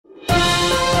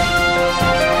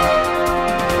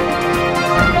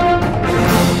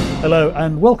Hello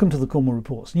and welcome to the Cornwall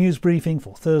Reports news briefing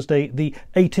for Thursday the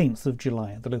 18th of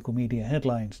July. The local media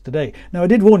headlines today. Now, I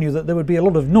did warn you that there would be a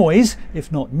lot of noise,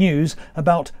 if not news,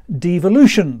 about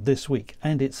devolution this week,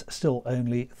 and it's still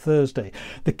only Thursday.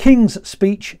 The King's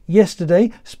speech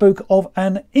yesterday spoke of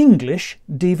an English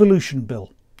devolution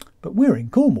bill, but we're in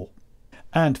Cornwall.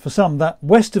 And for some, that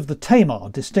west of the Tamar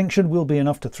distinction will be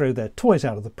enough to throw their toys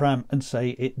out of the pram and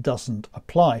say it doesn't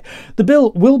apply. The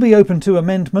bill will be open to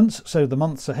amendments, so the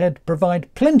months ahead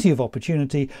provide plenty of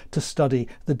opportunity to study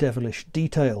the devilish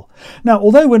detail. Now,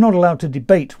 although we're not allowed to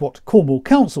debate what Cornwall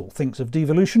Council thinks of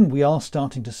devolution, we are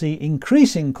starting to see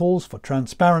increasing calls for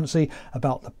transparency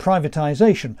about the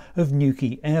privatisation of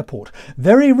Newquay Airport.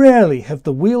 Very rarely have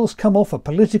the wheels come off a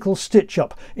political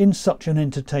stitch-up in such an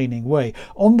entertaining way.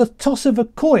 On the toss of a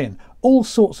coin, all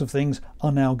sorts of things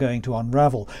are now going to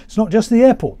unravel. It's not just the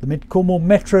airport. The Mid-Cornwall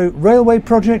Metro Railway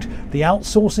project, the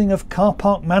outsourcing of car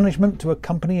park management to a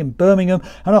company in Birmingham,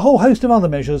 and a whole host of other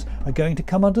measures are going to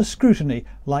come under scrutiny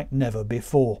like never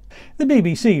before. The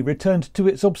BBC returned to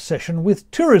its obsession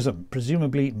with tourism,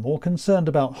 presumably more concerned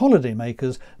about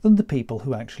holidaymakers than the people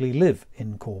who actually live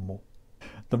in Cornwall.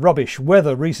 The rubbish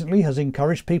weather recently has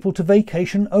encouraged people to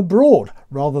vacation abroad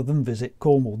rather than visit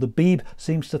Cornwall. The Beeb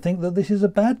seems to think that this is a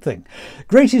bad thing.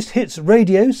 Greatest Hits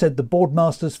Radio said the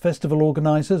Boardmasters Festival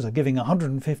organisers are giving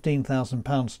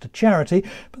 £115,000 to charity,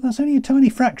 but that's only a tiny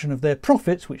fraction of their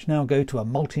profits, which now go to a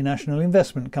multinational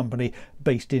investment company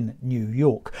based in New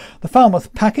York. The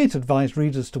Falmouth Packet advised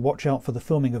readers to watch out for the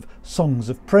filming of Songs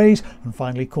of Praise. And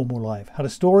finally, Cornwall Live had a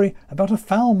story about a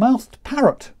foul-mouthed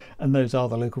parrot. And those are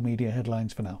the local media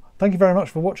headlines for now. Thank you very much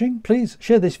for watching. Please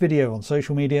share this video on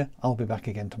social media. I'll be back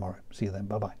again tomorrow. See you then.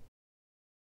 Bye-bye.